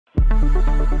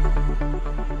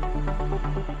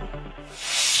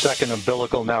Second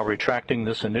umbilical now retracting.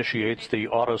 This initiates the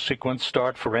auto sequence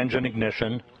start for engine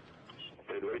ignition.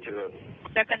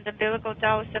 Second umbilical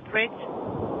tower separates.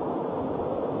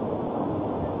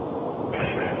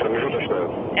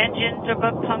 Engine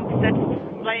turbo pump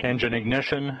set flight. Engine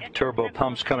ignition, turbo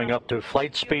pumps coming up to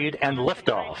flight speed, and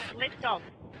liftoff.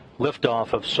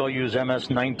 Liftoff of Soyuz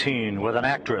MS-19 with an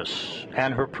actress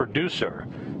and her producer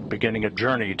beginning a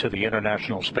journey to the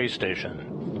International Space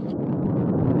Station.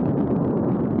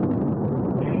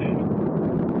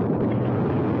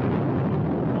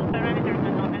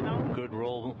 Good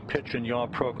roll, pitch, and yaw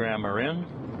program are in.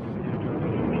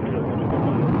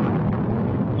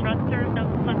 Thrusters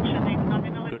not functioning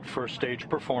nominally. Good first stage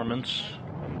performance.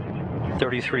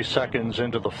 33 seconds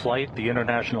into the flight, the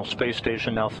International Space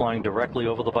Station now flying directly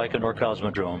over the Baikonur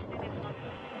Cosmodrome.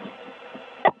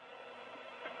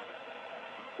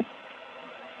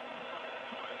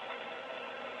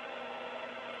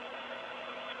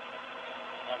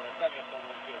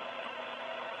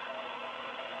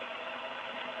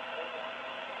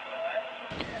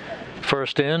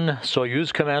 First in,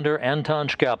 Soyuz Commander Anton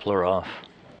Shkaplerov.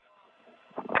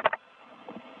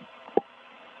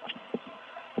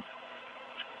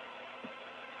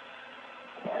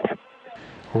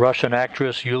 Russian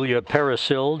actress Yulia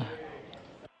Peresild.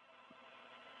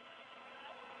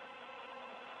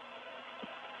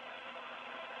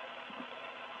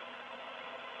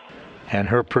 And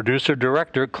her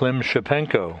producer-director, Klim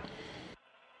Shipenko.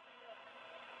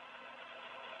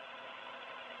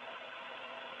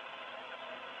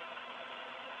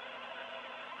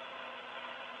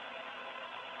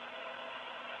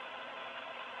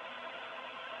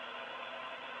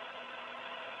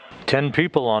 Ten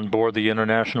people on board the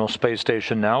International Space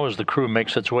Station now as the crew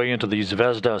makes its way into the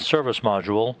Zvezda service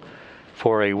module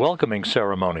for a welcoming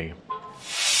ceremony.